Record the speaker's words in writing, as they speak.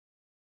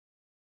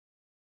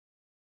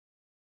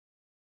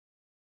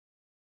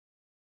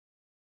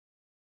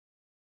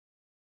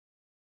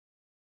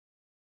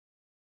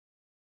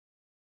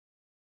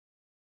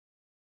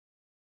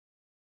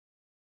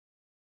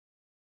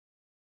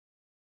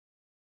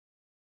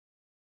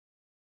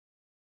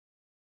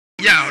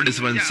Yo, this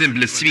one's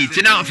simple as sweet.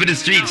 And out for the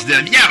streets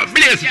then. Yo,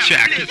 blaze the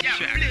track.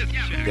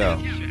 Yo.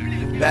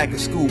 Back in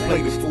school,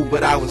 played the fool,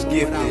 but I was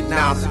gifted.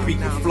 Now I'm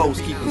speaking flows,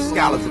 keeping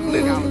scholars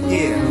uplifted.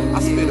 Yeah,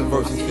 I spit a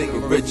verse and think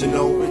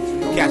original.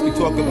 Catch me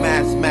talking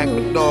mad smack,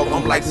 but dog,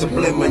 I'm like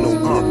subliminal.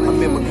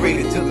 I'm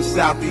immigrated to the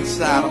southeast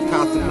side, I'm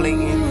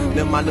contemplating.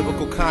 Let my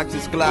lyrical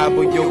conscience glide,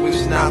 but yo,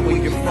 it's not where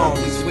you're from,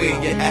 it's where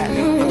you're at.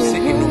 I'm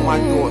sitting on my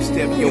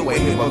doorstep, yo,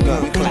 wait, here, my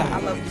gun clap. I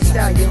love the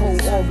style, your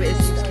whole aura is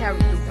just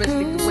characteristic.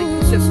 The way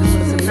you flip the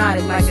lips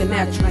hypnotic like a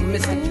natural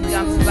mystic. You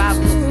got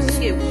survival over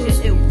skill,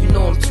 shit ill. You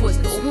know I'm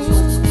twisted,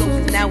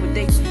 overflow.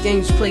 Nowadays, the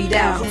game's played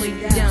out. Lay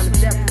you down to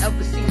death,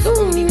 ever see the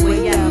only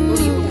way out.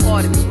 Don't even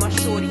part of me, my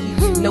shorty,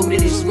 he know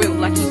that it's real.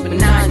 Like he's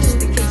benign,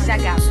 just in case I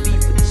got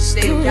beef with the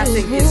stale. I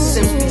think it's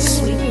simply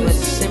sweet, but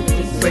it's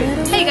simply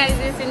real. Hey guys,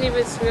 it's Cindy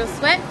with Real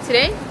Sweat.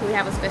 Today, we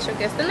have a special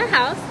guest in the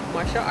house,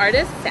 martial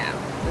artist Sam.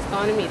 Let's go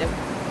on and meet him.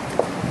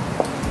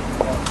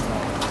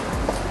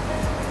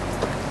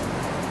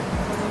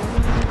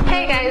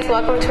 Hey guys,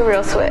 welcome to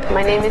Real Sweat.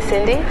 My name is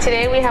Cindy.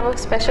 Today we have a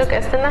special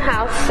guest in the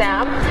house,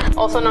 Sam,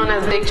 also known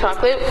as Big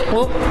Chocolate.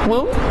 Whoop,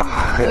 whoop.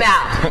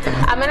 Now,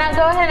 I'm going to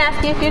go ahead and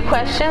ask you a few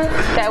questions.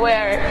 That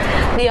way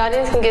the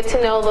audience can get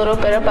to know a little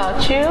bit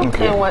about you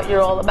and what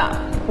you're all about.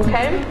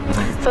 Okay?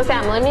 So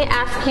Sam, let me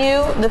ask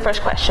you the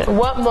first question.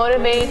 What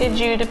motivated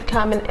you to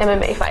become an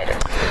MMA fighter?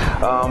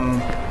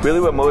 Really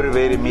what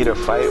motivated me to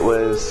fight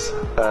was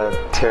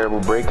a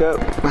terrible breakup.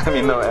 I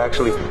mean, no,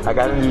 actually, I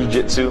got into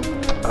Jiu-Jitsu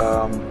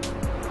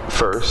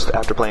first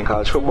after playing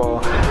college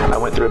football. I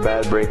went through a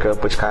bad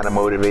breakup, which kind of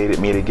motivated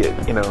me to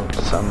get, you know,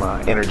 some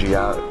energy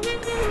out.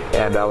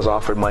 And I was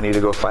offered money to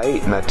go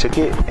fight, and I took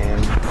it,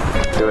 and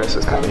the rest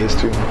is kind of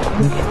history.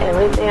 Okay,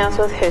 everything else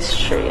was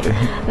history.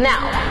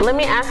 Now, let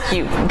me ask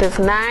you, this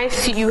nice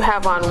suit you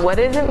have on, what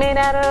is it made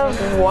out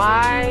of?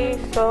 Why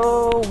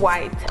so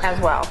white as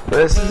well?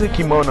 This is a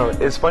kimono.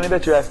 It's funny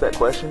that you asked that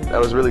question. That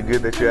was really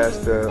good that you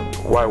asked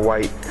why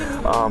white.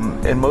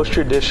 In most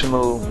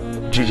traditional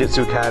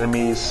Jiu-Jitsu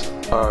academies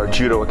or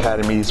judo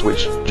academies,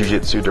 which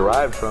Jiu-Jitsu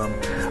derived from,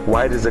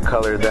 white is the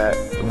color that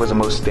was the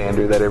most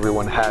standard that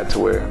everyone had to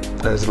wear.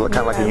 It's kind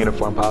of like a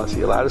uniform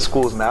policy. A lot of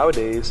schools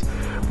nowadays,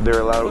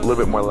 they're allowed a little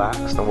bit more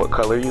lax on what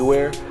color you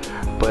wear,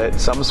 but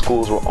some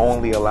schools will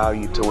only allow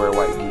you to wear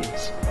white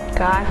gis.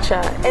 Gotcha.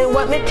 And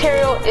what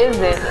material is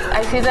it?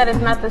 I see that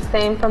it's not the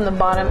same from the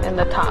bottom and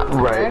the top.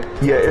 Right.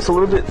 Yeah, it's a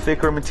little bit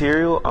thicker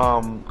material,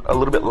 a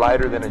little bit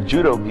lighter than a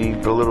judo gi,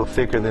 but a little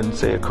thicker than,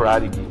 say, a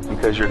karate gi,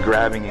 because you're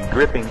grabbing and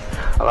gripping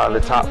a lot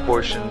of the top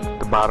portion,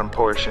 the bottom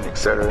portion,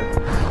 etc.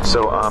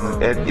 So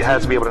it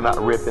has to be able to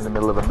not rip in the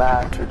middle of a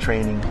match or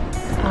training.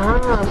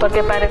 Ah,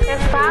 porque parece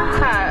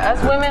faja.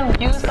 Us women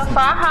use the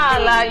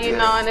faja, you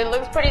know, and it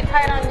looks pretty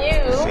tight on you.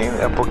 Sim,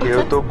 é porque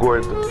eu tô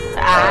gordo.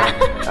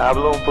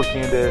 Hablo un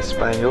poquito de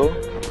español,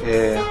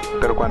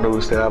 pero cuando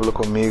usted habla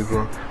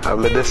conmigo,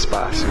 habla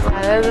despacio.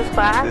 Habla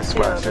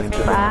despacio.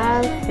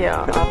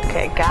 Despacio.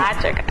 Okay,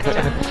 gotcha.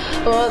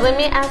 Well, let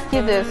me ask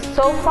you this.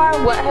 So far,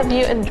 what have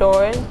you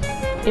enjoyed?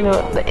 You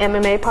know, the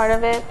MMA part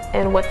of it,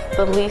 and what's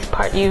the least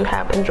part you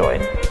have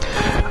enjoyed?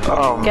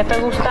 ¿Qué te ha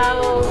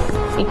gustado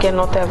y qué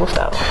no te ha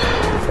gustado?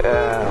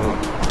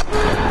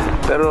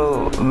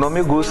 Pero no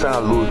me gusta a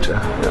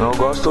lucha. Eu não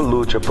gosto de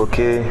luta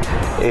porque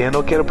eu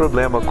não quero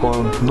problema com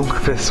nunca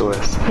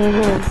pessoas.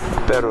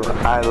 Pero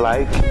I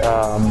like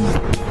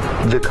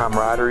the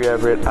camaraderie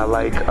of it. I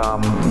like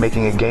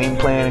making a game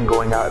plan and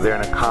going out there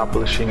and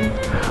accomplishing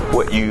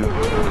what you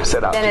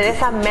set out to do. Tener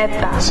esa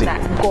meta, sí.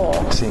 That goal.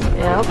 Sí.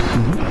 Yep.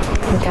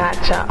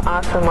 Gotcha.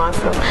 Awesome.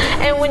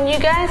 And when you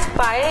guys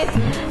fight,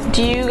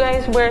 do you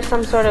guys wear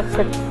some sort of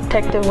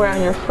protective wear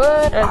on your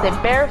foot, or is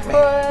it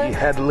barefoot? You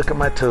had to look at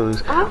my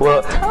toes. Oh,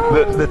 well,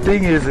 the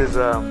thing is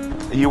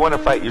you want to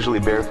fight usually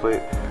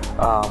barefoot,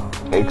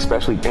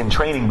 especially in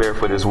training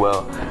barefoot as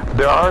well.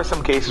 There are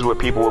some cases where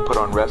people will put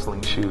on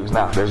wrestling shoes.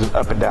 Now, there's an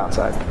up and down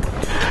side.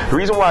 The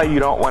reason why you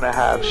don't want to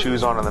have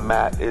shoes on the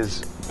mat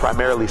is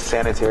primarily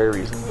sanitary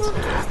reasons.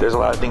 There's a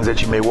lot of things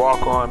that you may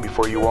walk on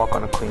before you walk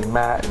on a clean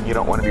mat, and you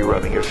don't want to be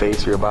rubbing your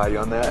face or your body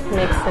on that.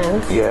 Makes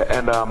sense. Yeah,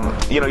 and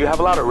you know, you have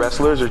a lot of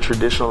wrestlers or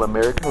traditional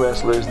American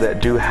wrestlers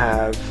that do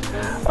have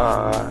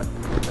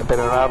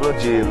pero no hablo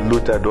de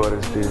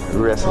lutadores de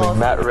wrestling,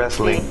 not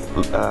wrestling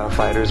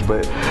fighters,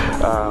 but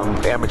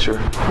amateur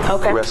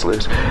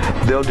wrestlers.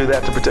 They'll do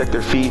that to protect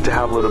their feet, to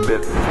have a little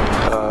bit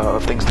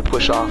of things to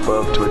push off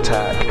of to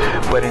attack.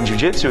 But in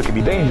Jiu-Jitsu, it can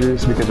be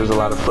dangerous because there's a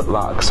lot of foot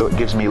locks, so it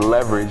gives me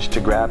leverage to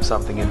grab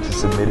something and to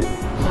submit it.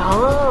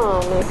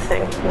 Oh, makes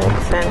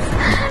sense.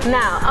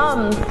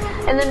 Now,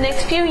 in the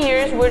next few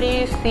years, where do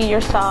you see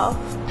yourself?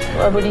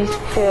 Or what do you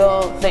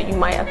feel that you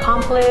might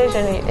accomplish?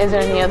 And is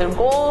there any other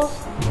goals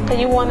that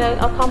you want to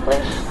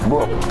accomplish?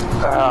 Well,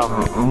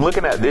 I'm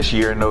looking at this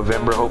year in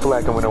November. Hopefully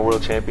I can win a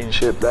world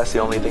championship. That's the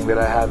only thing that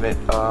I haven't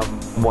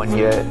won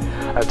yet.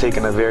 I've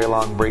taken a very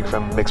long break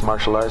from mixed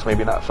martial arts,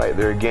 maybe not fight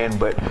there again,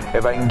 but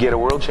if I can get a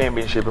world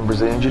championship in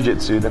Brazilian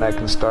Jiu-Jitsu, then I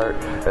can start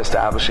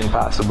establishing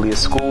possibly a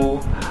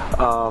school,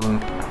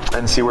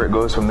 and see where it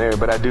goes from there.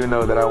 But I do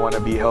know that I want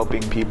to be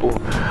helping people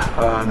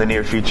in the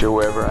near future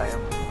wherever I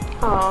am.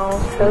 Oh,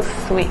 so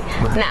sweet.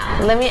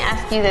 Now, let me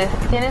ask you this.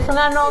 ¿Tienes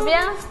una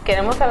novia?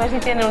 Queremos saber si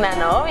tiene una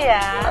novia.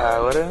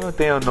 Ahora no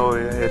tengo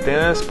novia. Yo tengo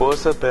una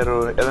esposa,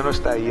 pero ella no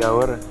está ahí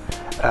ahora.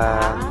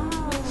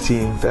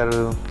 Sí,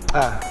 pero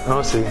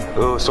no sé.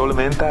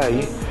 Solamente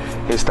ahí,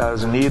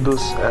 Estados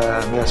Unidos,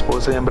 mi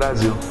esposa en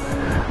Brasil.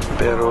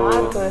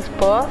 Pero tu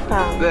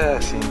esposa.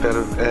 Sí,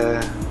 pero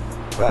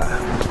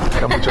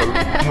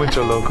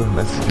mucho loco.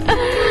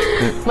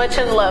 Much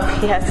in love,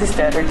 he has to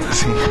stutter.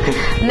 Sí.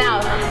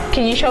 Now,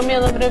 can you show me a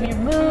little bit of your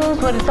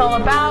moves, what it's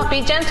all about?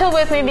 Be gentle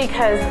with me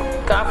because,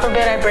 God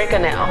forbid, I break a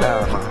nail.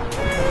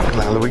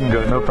 No, we can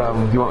go, no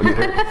problem. You won't get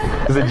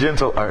hurt. It's a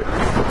gentle art.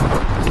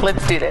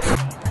 Let's do this.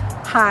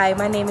 Hi,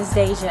 my name is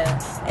Deja,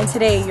 and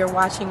today you're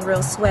watching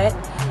Real Sweat.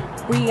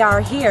 We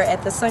are here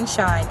at the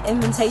Sunshine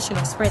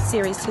Invitational Sprint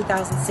Series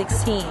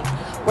 2016,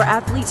 where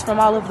athletes from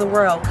all over the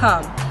world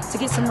come to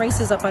get some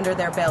races up under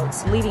their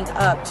belts leading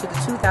up to the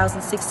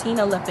 2016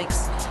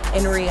 Olympics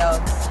in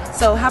Rio.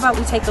 So how about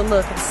we take a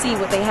look and see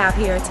what they have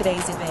here at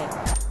today's event.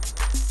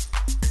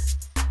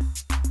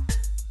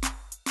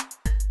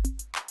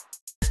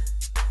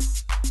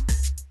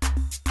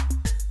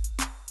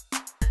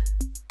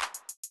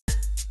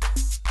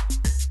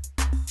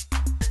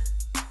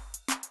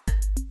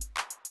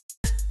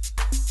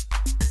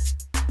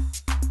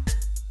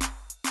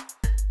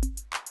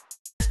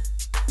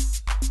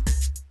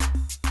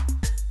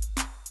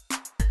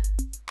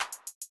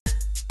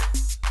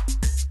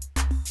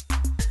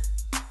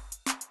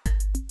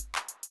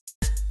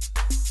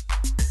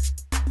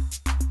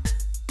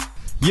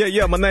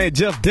 Yeah, my name is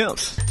Jeff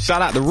Demps.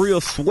 Shout out to Real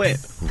Sweat.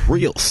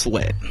 Real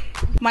Sweat.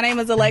 My name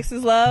is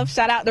Alexis Love.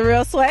 Shout out to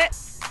Real Sweat.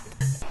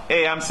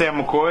 Hey, I'm Sam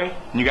McCoy,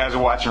 and you guys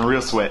are watching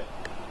Real Sweat.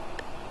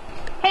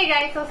 Hey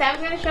guys, so Sam's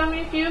going to show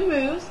me a few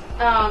moves,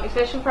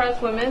 especially for us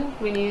women.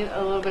 We need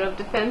a little bit of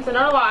defense in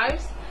our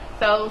lives.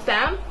 So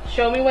Sam,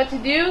 show me what to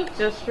do.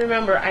 Just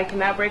remember, I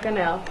cannot break a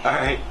nail.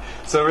 Alright,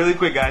 so really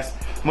quick guys,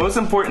 most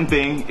important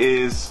thing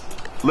is,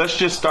 let's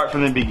just start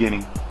from the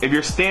beginning. If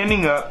you're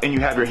standing up and you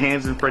have your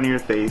hands in front of your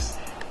face,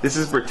 this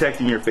is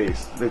protecting your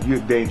face. You're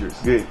dangerous.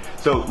 Good.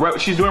 So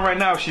what she's doing right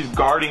now, she's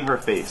guarding her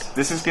face.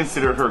 This is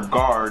considered her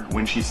guard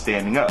when she's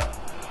standing up.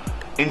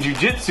 In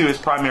Jiu-Jitsu, it's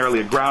primarily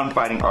a ground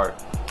fighting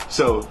art.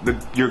 So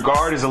your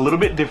guard is a little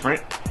bit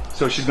different.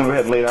 So she's going to go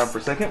ahead and lay down for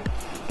a second.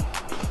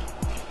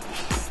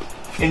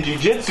 In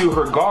Jiu-Jitsu,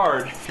 her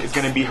guard is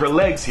going to be her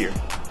legs here.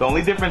 The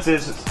only difference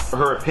is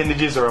her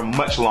appendages are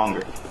much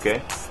longer.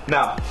 Okay.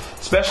 Now,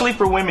 especially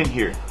for women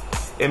here,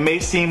 it may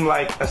seem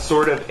like a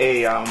sort of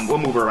a, we'll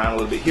move her around a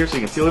little bit here so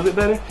you can see a little bit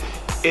better.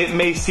 It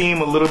may seem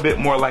a little bit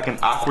more like an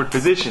awkward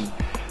position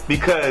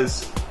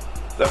because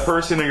the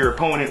person or your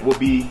opponent will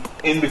be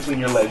in between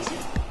your legs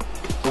here.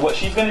 So what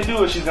she's going to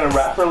do is she's going to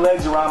wrap her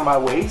legs around my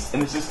waist,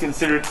 and this is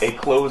considered a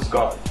closed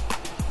guard.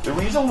 The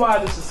reason why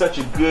this is such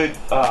a good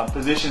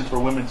position for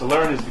women to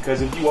learn is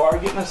because if you are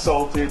getting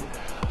assaulted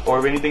or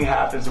if anything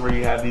happens where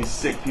you have these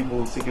sick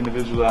people, sick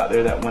individuals out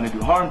there that want to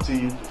do harm to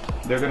you,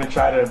 they're going to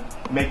try to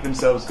make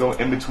themselves go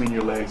in between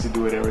your legs and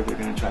do whatever they're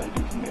going to try to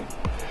do from there.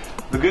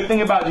 The good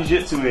thing about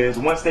Jiu-Jitsu is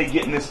once they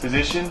get in this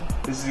position,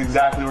 this is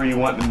exactly where you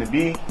want them to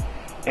be,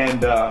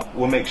 and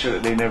we'll make sure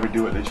that they never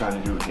do what they're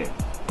trying to do again.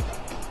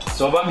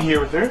 So if I'm here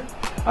with her,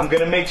 I'm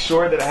going to make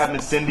sure that I have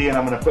Miss Cindy and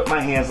I'm going to put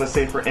my hands, let's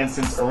say for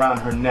instance, around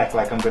her neck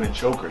like I'm going to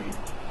choke her here.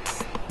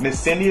 Miss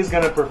Cindy is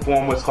going to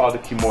perform what's called a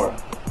Kimura,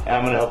 and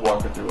I'm going to help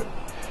walk her through it.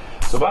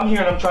 So if I'm here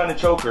and I'm trying to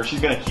choke her, she's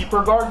going to keep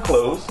her guard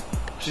closed.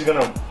 She's going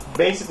to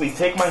basically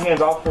take my hands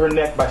off of her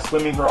neck by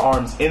swimming her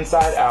arms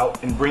inside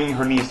out and bringing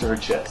her knees to her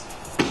chest.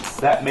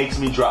 That makes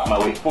me drop my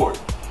weight forward.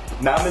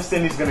 Now Miss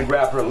Cindy's going to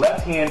grab her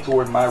left hand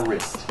toward my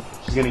wrist.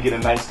 She's going to get a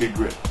nice good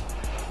grip.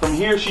 From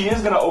here, she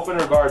is going to open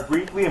her guard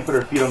briefly and put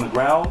her feet on the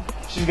ground.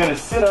 She's going to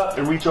sit up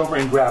and reach over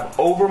and grab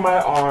over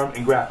my arm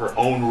and grab her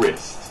own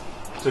wrist.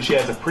 So she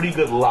has a pretty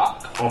good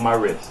lock on my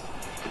wrist.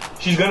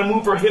 She's going to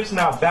move her hips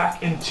now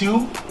back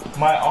into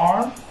my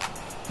arm,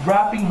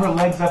 wrapping her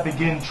legs up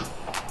again.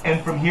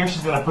 And from here,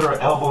 she's going to put her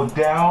elbow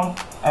down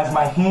as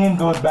my hand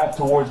goes back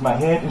towards my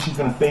head, and she's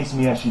going to face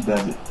me as she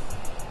does it.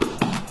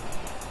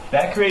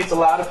 That creates a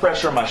lot of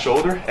pressure on my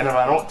shoulder, and if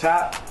I don't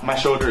tap, my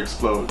shoulder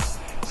explodes.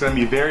 It's going to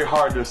be very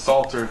hard to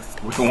assault her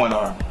with one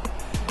arm.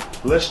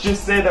 Let's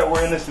just say that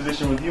we're in this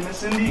position with you, Miss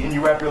Cindy, and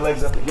you wrap your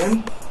legs up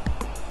again.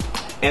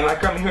 And I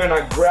come here and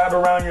I grab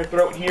around your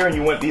throat here, and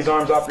you want these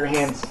arms off your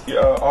hands,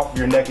 off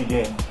your neck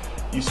again.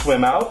 You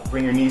swim out,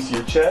 bring your knees to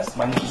your chest,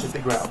 my knees hit the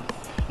ground.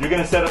 You're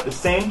going to set up the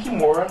same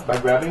Kimura by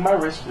grabbing my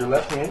wrist with your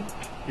left hand,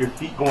 your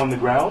feet go on the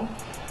ground.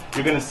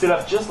 You're going to sit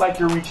up just like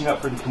you're reaching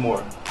up for the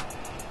Kimura.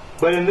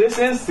 But in this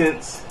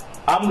instance,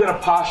 I'm going to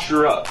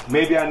posture up.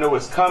 Maybe I know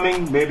what's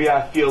coming, maybe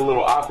I feel a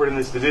little awkward in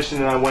this position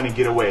and I want to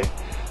get away.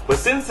 But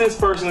since this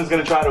person is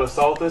going to try to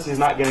assault us, he's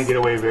not going to get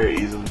away very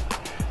easily.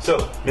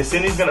 So Miss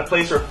Cindy's going to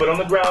place her foot on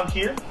the ground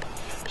here.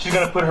 She's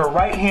going to put her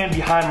right hand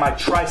behind my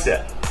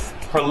tricep.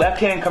 Her left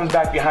hand comes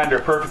back behind her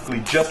perfectly,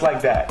 just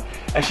like that.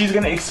 and she's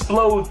gonna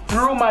explode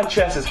through my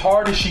chest as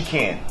hard as she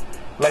can,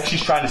 like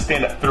she's trying to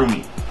stand up through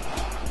me.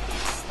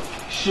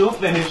 She'll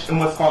finish in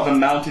what's called a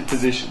mounted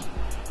position.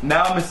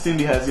 Now Miss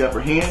Cindy has the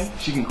upper hand.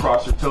 She can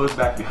cross her toes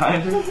back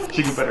behind her.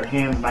 She can put her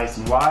hands nice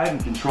and wide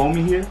and control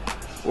me here.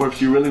 Or if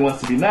she really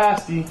wants to be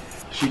nasty,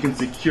 she can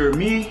secure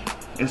me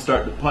and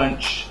start to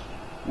punch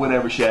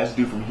whatever she has to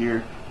do from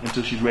here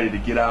until she's ready to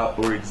get out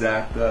or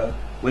exact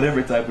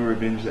whatever type of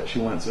revenge that she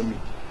wants on me.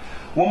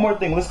 One more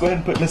thing, let's go ahead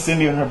and put Miss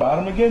Cindy on her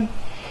bottom again.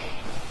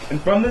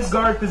 And from this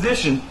guard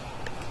position,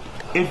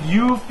 if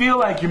you feel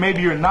like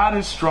maybe you're not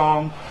as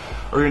strong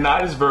or you're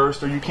not as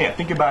versed or you can't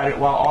think about it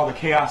while all the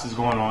chaos is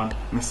going on,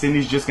 Miss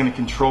Cindy's just going to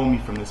control me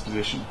from this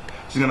position.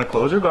 She's going to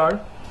close her guard.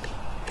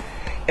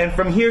 And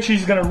from here,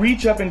 she's going to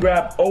reach up and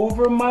grab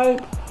over my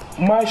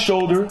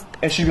shoulder,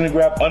 and she's going to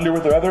grab under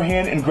with her other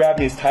hand and grab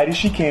me as tight as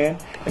she can,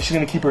 and she's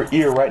going to keep her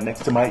ear right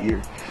next to my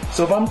ear.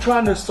 So if I'm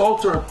trying to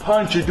assault her or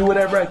punch or do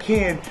whatever I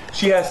can,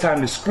 she has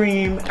time to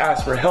scream,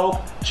 ask for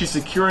help. She's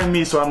securing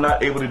me so I'm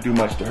not able to do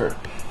much to her.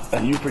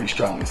 And you're pretty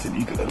strong, Miss Cindy.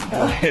 You could let me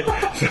go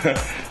ahead.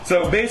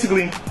 So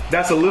basically,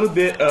 that's a little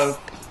bit of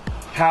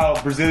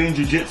how Brazilian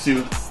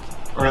Jiu-Jitsu,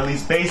 or at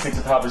least basics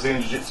of how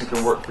Brazilian Jiu-Jitsu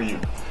can work for you.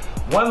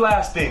 One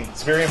last thing,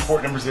 it's very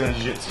important in Brazilian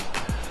Jiu-Jitsu.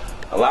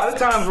 A lot of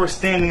times we're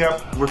standing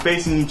up, we're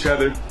facing each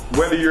other,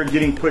 whether you're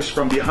getting pushed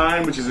from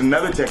behind, which is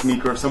another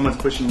technique, or if someone's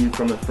pushing you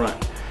from the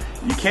front.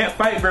 You can't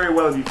fight very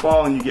well if you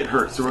fall and you get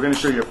hurt, so we're going to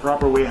show you a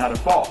proper way how to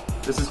fall.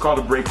 This is called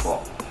a break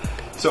fall.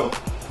 So,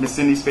 Miss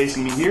Cindy's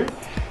facing me here,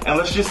 and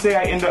let's just say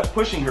I end up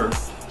pushing her.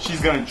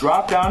 She's going to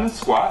drop down and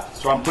squat,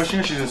 so I'm pushing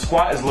her, she's going to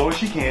squat as low as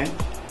she can.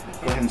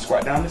 Go ahead and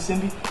squat down, Miss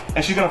Cindy.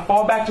 And she's going to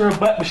fall back to her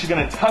butt, but she's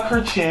going to tuck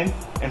her chin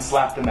and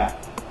slap the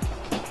mat.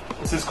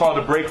 This is called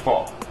a break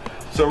fall.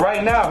 So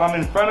right now, if I'm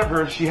in front of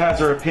her, she has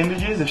her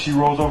appendages. If she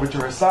rolls over to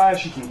her side,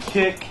 she can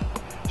kick.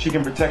 She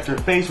can protect her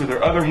face with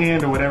her other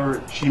hand or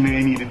whatever she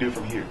may need to do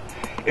from here.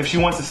 If she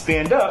wants to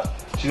stand up,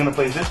 she's going to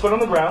place this foot on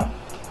the ground.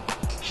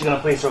 She's going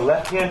to place her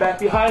left hand back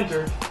behind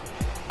her.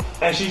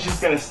 And she's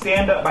just going to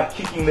stand up by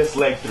kicking this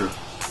leg through.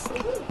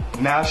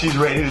 Now she's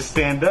ready to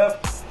stand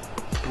up,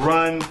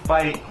 run,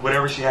 fight,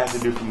 whatever she has to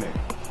do from there.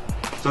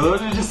 So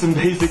those are just some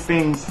basic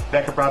things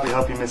that could probably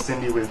help you, Miss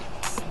Cindy, with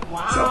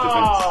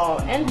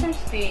wow,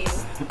 interesting.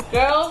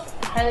 Girls,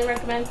 I highly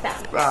recommend Sam.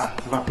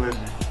 It's my pleasure.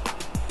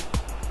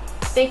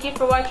 Thank you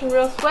for watching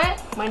Real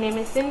Sweat. My name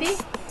is Cindy.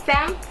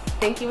 Sam,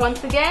 thank you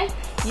once again.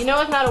 You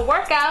know it's not a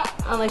workout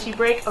unless you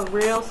break a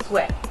real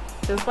sweat,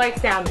 just like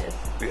Sam is.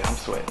 Yeah, I'm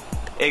sweating.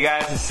 Hey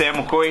guys, it's Sam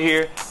McCoy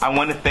here. I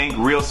want to thank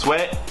Real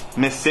Sweat,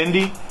 Miss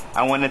Cindy.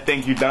 I want to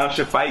thank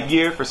Udansha Fight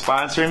Gear for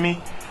sponsoring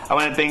me. I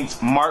want to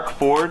thank Mark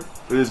Ford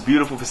for this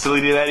beautiful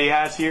facility that he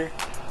has here.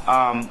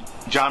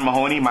 John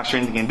Mahoney, my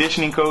strength and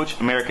conditioning coach,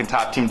 American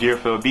Top Team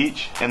Deerfield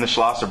Beach, and the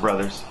Schlosser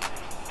brothers.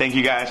 Thank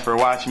you guys for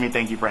watching me.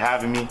 Thank you for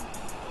having me.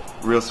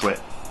 Real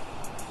Sweat.